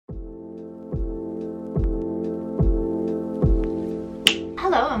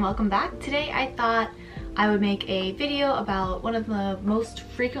Hello and welcome back. Today I thought I would make a video about one of the most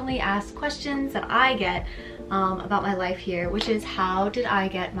frequently asked questions that I get about my life here, which is how did I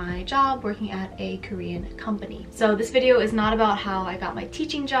get my job working at a Korean company. So this video is not about how I got my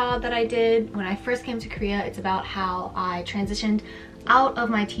teaching job that I did when I first came to Korea. It's about how I transitioned out of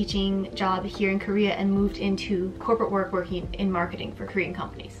my teaching job here in Korea and moved into corporate work working in marketing for Korean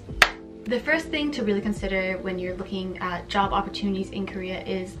companies. The first thing to really consider when you're looking at job opportunities in Korea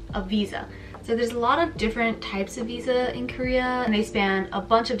is a visa. So there's a lot of different types of visa in Korea and they span a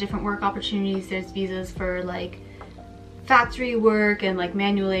bunch of different work opportunities. There's visas for like factory work and like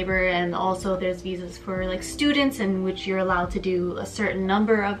manual labor, and also there's visas for like students in which you're allowed to do a certain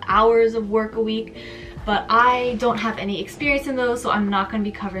number of hours of work a week. But I don't have any experience in those, so I'm not going to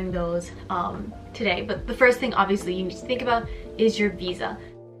be covering those today. But the first thing obviously you need to think about is your visa.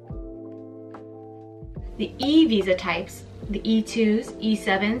 The E-visa types, the E2s,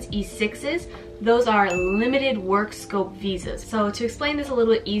 E7s, E6s, those are limited work scope visas. So to explain this a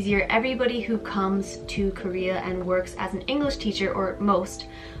little bit easier, everybody who comes to Korea and works as an English teacher, or most,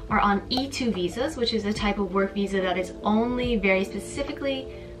 are on E2 visas, which is a type of work visa that is only very specifically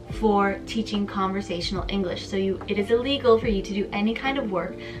for teaching conversational English. So it is illegal for you to do any kind of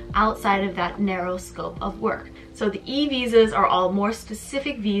work outside of that narrow scope of work. So the E-visas are all more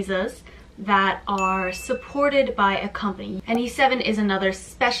specific visas that are supported by a company. And E7 is another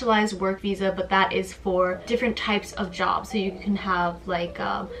specialized work visa, but that is for different types of jobs. So you can have like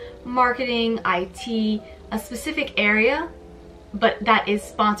marketing, IT, a specific area, but that is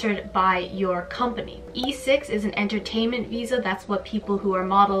sponsored by your company. E6 is an entertainment visa. That's what people who are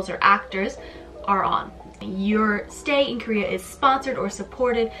models or actors are on. Your stay in Korea is sponsored or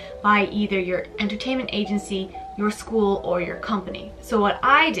supported by either your entertainment agency, your school, or your company. So what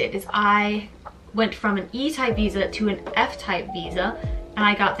I did is I went from an E-type visa to an F-type visa, and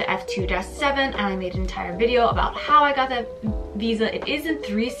I got the F2-7, and I made an entire video about how I got that visa. It is in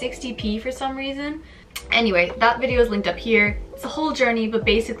 360p for some reason. Anyway, that video is linked up here. It's a whole journey, but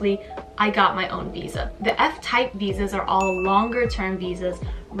basically I got my own visa. The F-type visas are all longer term visas,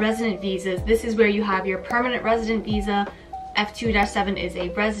 resident visas. This is where you have your permanent resident visa. F2-7 is a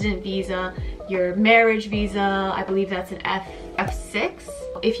resident visa. Your marriage visa, I believe that's an F6.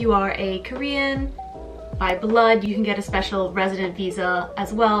 If you are a Korean by blood, you can get a special resident visa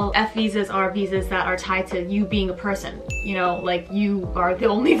as well. F visas are visas that are tied to you being a person. You know, like you are the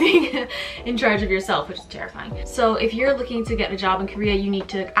only thing in charge of yourself, which is terrifying. So if you're looking to get a job in Korea, you need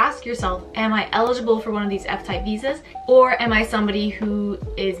to ask yourself, am I eligible for one of these F-type visas? Or am I somebody who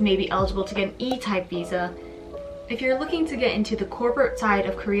is maybe eligible to get an E-type visa? If you're looking to get into the corporate side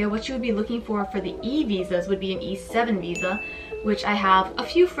of Korea, what you would be looking for the E-visas would be an E7 visa, which I have a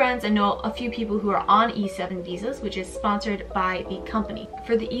few friends and know a few people who are on E7 visas, which is sponsored by the company.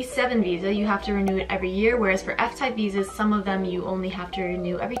 For the E7 visa, you have to renew it every year, whereas for F-type visas, some of them you only have to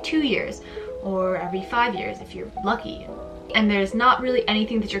renew every 2 years or every 5 years if you're lucky. And there's not really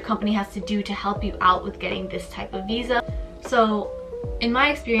anything that your company has to do to help you out with getting this type of visa. So in my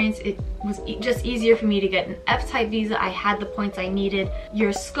experience, it was just easier for me to get an F-type visa. I had the points I needed.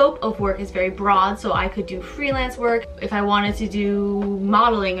 Your scope of work is very broad, so I could do freelance work. If I wanted to do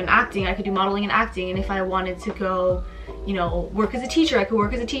modeling and acting, I could do modeling and acting. And if I wanted to go, you know, work as a teacher, I could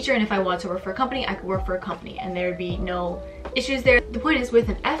work as a teacher. And if I wanted to work for a company, I could work for a company. And there would be no issues there. The point is, with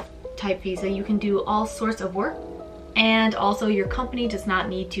an F-type visa, you can do all sorts of work. And also your company does not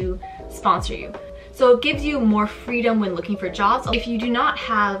need to sponsor you. So it gives you more freedom when looking for jobs. If you do not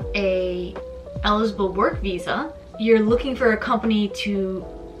have a eligible work visa, you're looking for a company to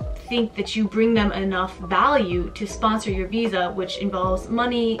think that you bring them enough value to sponsor your visa, which involves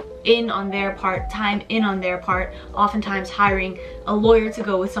money in on their part, time in on their part, oftentimes hiring a lawyer to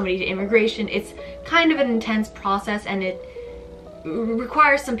go with somebody to immigration. It's kind of an intense process, and it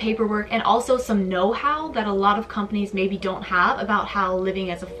requires some paperwork and also some know-how that a lot of companies maybe don't have about how living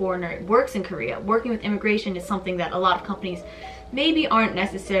as a foreigner works in Korea. Working with immigration is something that a lot of companies maybe aren't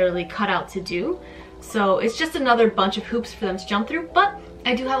necessarily cut out to do. So it's just another bunch of hoops for them to jump through. But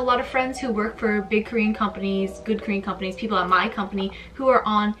I do have a lot of friends who work for big Korean companies, good Korean companies, people at my company who are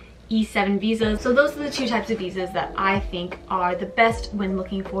on E7 visas. So those are the two types of visas that I think are the best when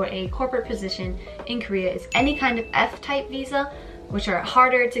looking for a corporate position in Korea. Is any kind of F-type visa, which are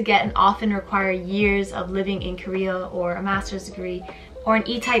harder to get and often require years of living in Korea or a master's degree, or an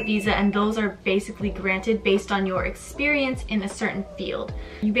E-type visa, and those are basically granted based on your experience in a certain field.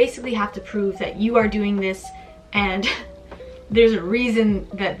 You basically have to prove that you are doing this and there's a reason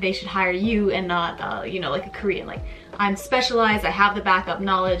that they should hire you and not, you know, like a Korean. Like, I'm specialized, I have the backup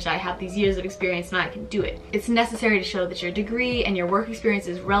knowledge, I have these years of experience and I can do it. It's necessary to show that your degree and your work experience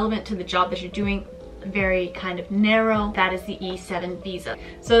is relevant to the job that you're doing. Very kind of narrow. That is the E7 visa.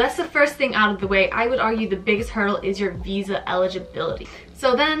 So that's the first thing out of the way. I would argue the biggest hurdle is your visa eligibility.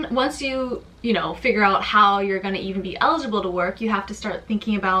 So then once you figure out how you're going to even be eligible to work, you have to start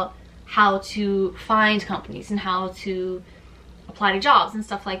thinking about how to find companies and how to apply to jobs and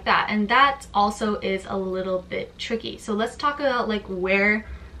stuff like that. And that also is a little bit tricky. So let's talk about like where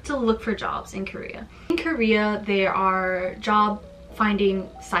to look for jobs in Korea. In Korea, there are job finding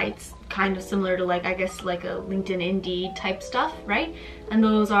sites kind of similar to like, I guess like a LinkedIn, Indeed type stuff, right? And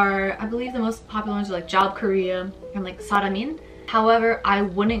those are, I believe the most popular ones are like Job Korea and like Saramin. However, I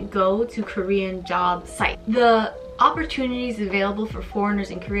wouldn't go to Korean job sites. The opportunities available for foreigners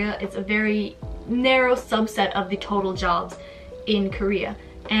in Korea, it's a very narrow subset of the total jobs in Korea.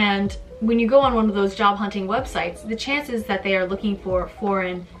 And when you go on one of those job hunting websites, the chances that they are looking for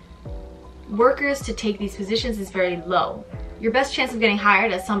foreign workers to take these positions is very low. Your best chance of getting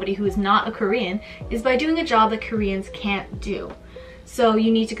hired as somebody who is not a Korean is by doing a job that Koreans can't do. So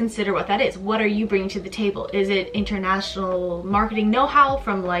you need to consider what that is. What are you bringing to the table? Is it international marketing know-how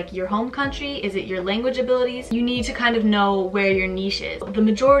from like your home country? Is it your language abilities? You need to kind of know where your niche is. The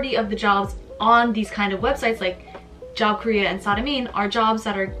majority of the jobs on these kind of websites like Job Korea and Saramin are jobs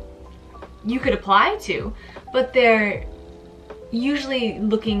that you could apply to, but they're usually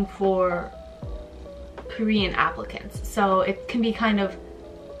looking for Korean applicants. So it can be kind of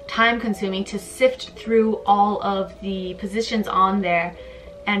time consuming to sift through all of the positions on there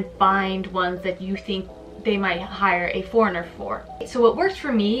and find ones that you think they might hire a foreigner for. So what works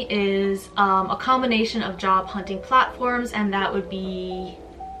for me is a combination of job hunting platforms, and that would be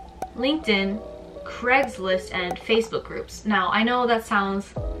LinkedIn, Craigslist, and Facebook groups. Now I know that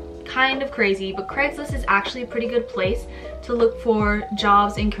sounds kind of crazy, but Craigslist is actually a pretty good place to look for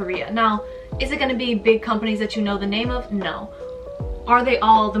jobs in Korea. Now, is it going to be big companies that you know the name of? No. Are they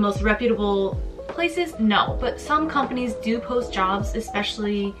all the most reputable places? No. But some companies do post jobs,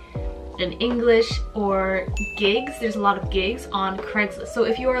 especially in English or gigs. There's a lot of gigs on Craigslist. So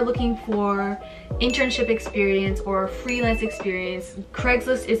if you are looking for internship experience or freelance experience,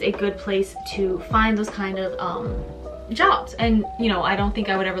 Craigslist is a good place to find those kind of jobs. And I don't think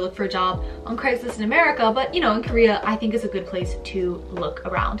I would ever look for a job on Craigslist in America, but in Korea I think is a good place to look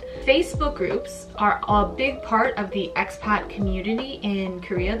around. Facebook groups are a big part of the expat community in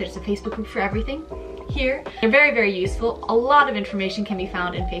Korea. There's a Facebook group for everything here. They're very, very useful. A lot of information can be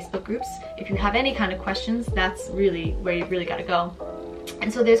found in Facebook groups. If you have any kind of questions, that's really where you really got to go.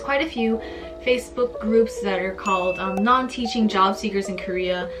 And so there's quite a few Facebook groups that are called non-teaching job seekers in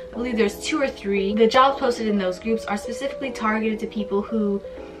Korea. I believe there's 2 or 3. The jobs posted in those groups are specifically targeted to people who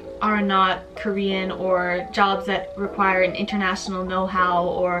are not Korean, or jobs that require an international know-how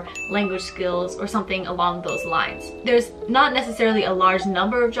or language skills or something along those lines. There's not necessarily a large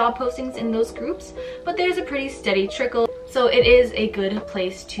number of job postings in those groups, but there's a pretty steady trickle. So it is a good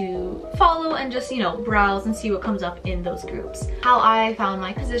place to follow and just, browse and see what comes up in those groups. How I found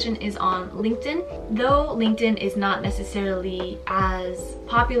my position is on LinkedIn. Though LinkedIn is not necessarily as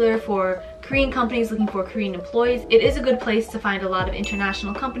popular for Korean companies looking for Korean employees, it is a good place to find a lot of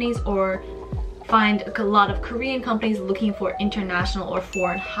international companies or find a lot of Korean companies looking for international or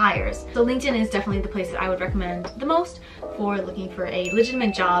foreign hires. So LinkedIn is definitely the place that I would recommend the most for looking for a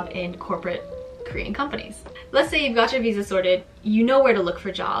legitimate job in corporate Korean companies. Let's say you've got your visa sorted, you know where to look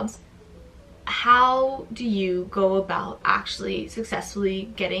for jobs. How do you go about actually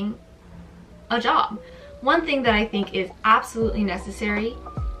successfully getting a job? One thing that I think is absolutely necessary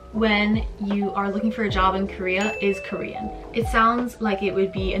when you are looking for a job in Korea is Korean. It sounds like it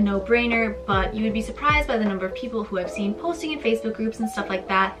would be a no-brainer, but you would be surprised by the number of people who I've seen posting in Facebook groups and stuff like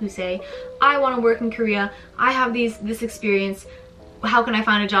that who say, I want to work in Korea, I have this experience, how can I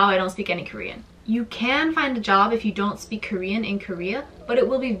find a job? I don't speak any Korean. You can find a job if you don't speak Korean in Korea, but it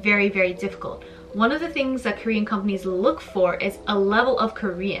will be very, very difficult. One of the things that Korean companies look for is a level of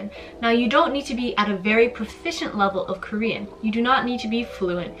Korean. Now, you don't need to be at a very proficient level of Korean. You do not need to be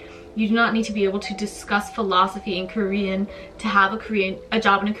fluent. You do not need to be able to discuss philosophy in Korean to have a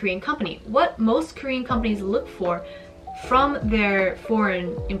job in a Korean company. What most Korean companies look for from their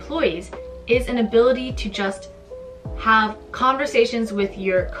foreign employees is an ability to just have conversations with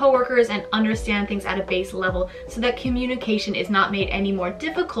your coworkers and understand things at a base level so that communication is not made any more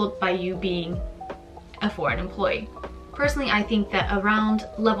difficult by you being a foreign employee. Personally, I think that around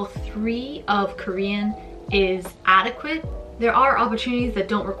level 3 of Korean is adequate. There are opportunities that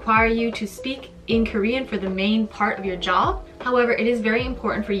don't require you to speak in Korean for the main part of your job. However, it is very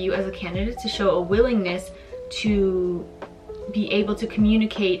important for you as a candidate to show a willingness to be able to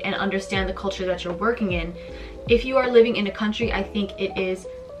communicate and understand the culture that you're working in. If you are living in a country, I think it is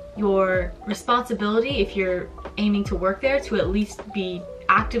your responsibility, if you're aiming to work there, to at least be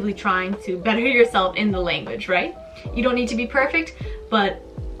actively trying to better yourself in the language, right? You don't need to be perfect, but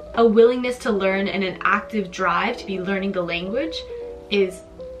a willingness to learn and an active drive to be learning the language is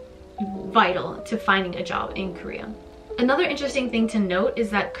vital to finding a job in Korea. Another interesting thing to note is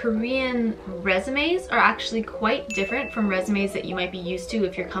that Korean resumes are actually quite different from resumes that you might be used to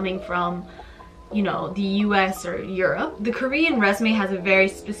if you're coming from, you know, the US or Europe. The Korean resume has a very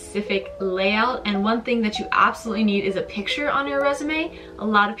specific layout, and one thing that you absolutely need is a picture on your resume. A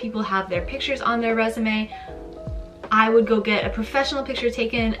lot of people have their pictures on their resume. I would go get a professional picture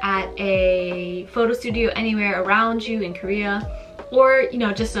taken at a photo studio anywhere around you in Korea, or, you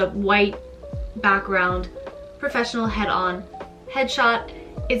know, just a white background, professional head-on headshot.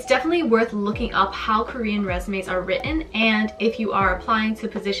 It's definitely worth looking up how Korean resumes are written, and if you are applying to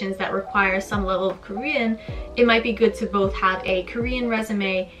positions that require some level of Korean, it might be good to both have a Korean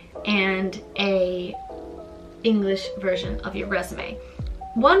resume and a English version of your resume.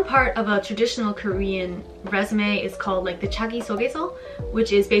 One part of a traditional Korean resume is called like the 자기소개서,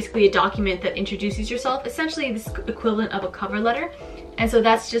 which is basically a document that introduces yourself, essentially this equivalent of a cover letter. And so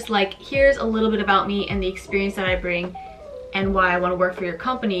that's just like, here's a little bit about me and the experience that I bring and why I want to work for your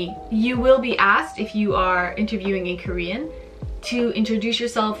company. You will be asked, if you are interviewing in Korean, to introduce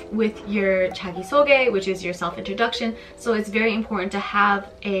yourself with your 자기소개, which is your self-introduction. So it's very important to have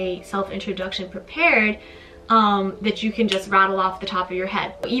a self-introduction prepared that you can just rattle off the top of your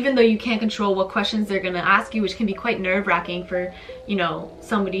head. Even though you can't control what questions they're gonna ask you, which can be quite nerve-wracking for, you know,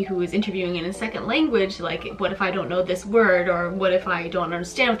 somebody who is interviewing in a second language, like what if I don't know this word, or what if I don't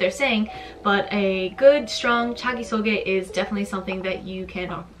understand what they're saying. But a good, strong 자기소개 is definitely something that you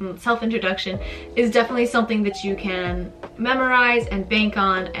can, self-introduction is definitely something that you can memorize and bank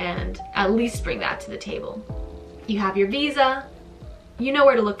on and at least bring that to the table. You have your visa, you know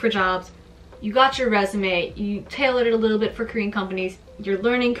where to look for jobs, you got your resume, you tailored it a little bit for Korean companies, you're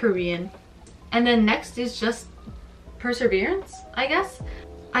learning Korean, and then next is just perseverance, I guess.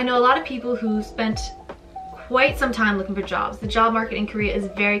 I know a lot of people who spent quite some time looking for jobs. The job market in Korea is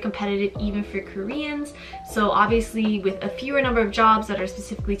very competitive even for Koreans, so obviously with a fewer number of jobs that are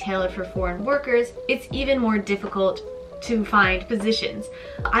specifically tailored for foreign workers, it's even more difficult to find positions.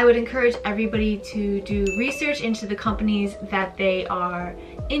 I would encourage everybody to do research into the companies that they are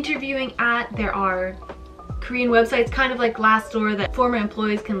interviewing at. There are Korean websites, kind of like Glassdoor, that former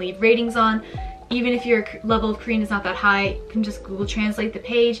employees can leave ratings on. Even if your level of Korean is not that high, you can just Google Translate the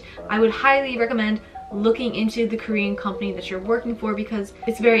page. I would highly recommend looking into the Korean company that you're working for, because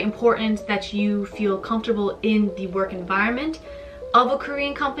it's very important that you feel comfortable in the work environment of a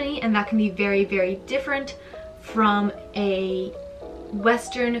Korean company, and that can be very, very different from a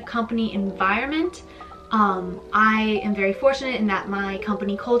Western company environment. I am very fortunate in that my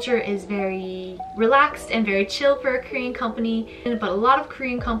company culture is very relaxed and very chill for a Korean company, but a lot of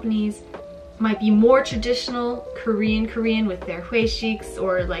Korean companies might be more traditional Korean with their huesiks,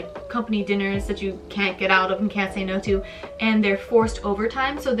 or like company dinners that you can't get out of and can't say no to, and they're forced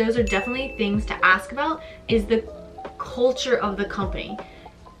overtime. So those are definitely things to ask about, is the culture of the company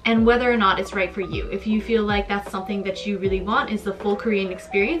and whether or not it's right for you. If you feel like that's something that you really want, is the full Korean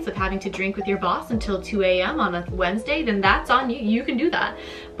experience of having to drink with your boss until 2 a.m. on a Wednesday, then that's on you. You can do that.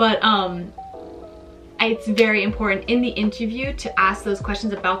 But it's very important in the interview to ask those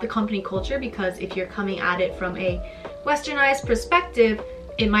questions about the company culture, because if you're coming at it from a westernized perspective,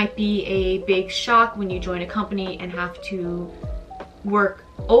 it might be a big shock when you join a company and have to work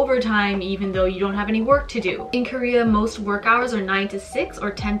overtime even though you don't have any work to do. In Korea, most work hours are 9 to 6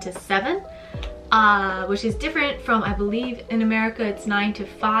 or 10 to 7, which is different from, I believe in America it's 9 to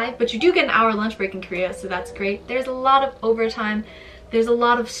 5, but you do get an hour lunch break in Korea, so that's great. There's a lot of overtime, there's a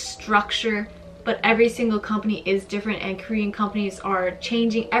lot of structure, but every single company is different, and Korean companies are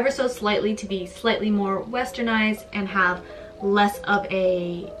changing ever so slightly to be slightly more westernized and have less of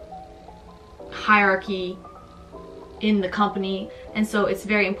a hierarchy in the company. And so it's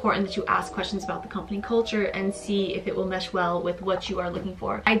very important that you ask questions about the company culture and see if it will mesh well with what you are looking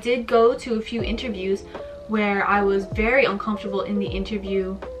for. I did go to a few interviews where I was very uncomfortable in the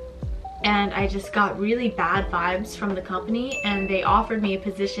interview, and I just got really bad vibes from the company, and they offered me a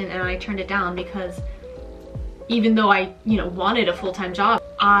position and I turned it down because even though I, wanted a full-time job,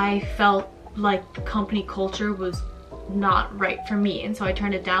 I felt like the company culture was not right for me, and so I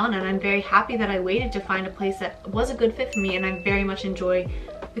turned it down. And I'm very happy that I waited to find a place that was a good fit for me, and I very much enjoy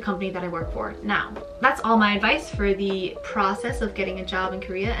the company that I work for now. That's all my advice for the process of getting a job in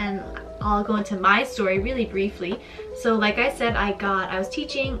Korea, and I'll go into my story really briefly. So like I said, I was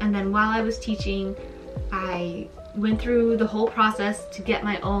teaching, and then while I was teaching, I went through the whole process to get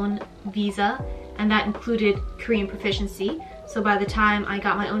my own visa, and that included Korean proficiency. So by the time I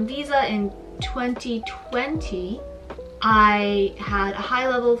got my own visa in 2020, I had a high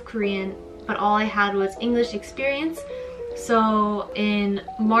level of Korean, but all I had was English experience. So in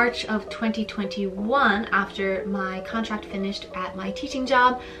March of 2021, after my contract finished at my teaching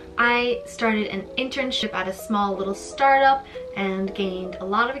job, I started an internship at a small little startup and gained a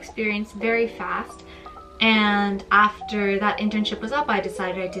lot of experience very fast. And after that internship was up, I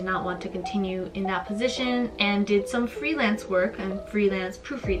decided I did not want to continue in that position and did some freelance work and freelance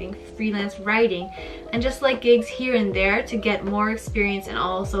proofreading, freelance writing, and just like gigs here and there to get more experience and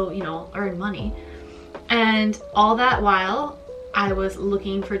also, you know, earn money. And all that while I was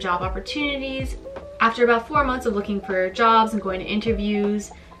looking for job opportunities. After about 4 months of looking for jobs and going to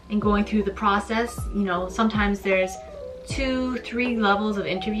interviews and going through the process, you know, sometimes there's 2-3 levels of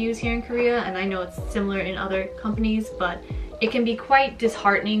interviews here in Korea, and I know it's similar in other companies, but it can be quite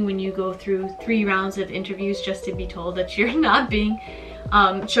disheartening when you go through 3 rounds of interviews just to be told that you're not being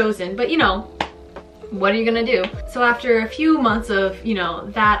chosen. But you know, what are you gonna do? So after a few months of, you know,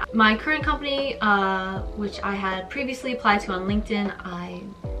 that, my current company, which I had previously applied to on LinkedIn,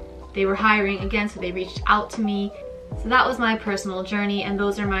 they were hiring again, so they reached out to me. So that was my personal journey, and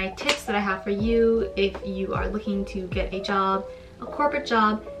those are my tips that I have for you if you are looking to get a job, a corporate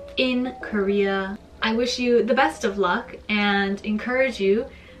job in Korea. I wish you the best of luck and encourage you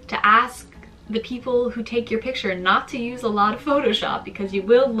to ask the people who take your picture not to use a lot of Photoshop, because you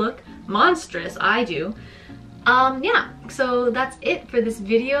will look monstrous. I do. Yeah, so that's it for this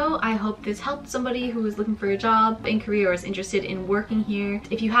video. I hope this helped somebody who is looking for a job in Korea or is interested in working here.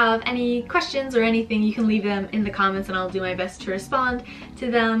 If you have any questions or anything, you can leave them in the comments and I'll do my best to respond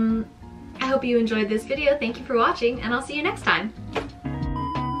to them. I hope you enjoyed this video. Thank you for watching, and I'll see you next time.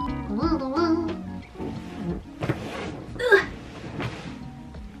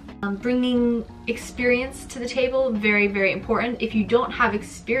 Bringing experience to the table, very, very important. If you don't have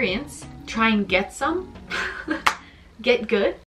experience, try and get some. Get good.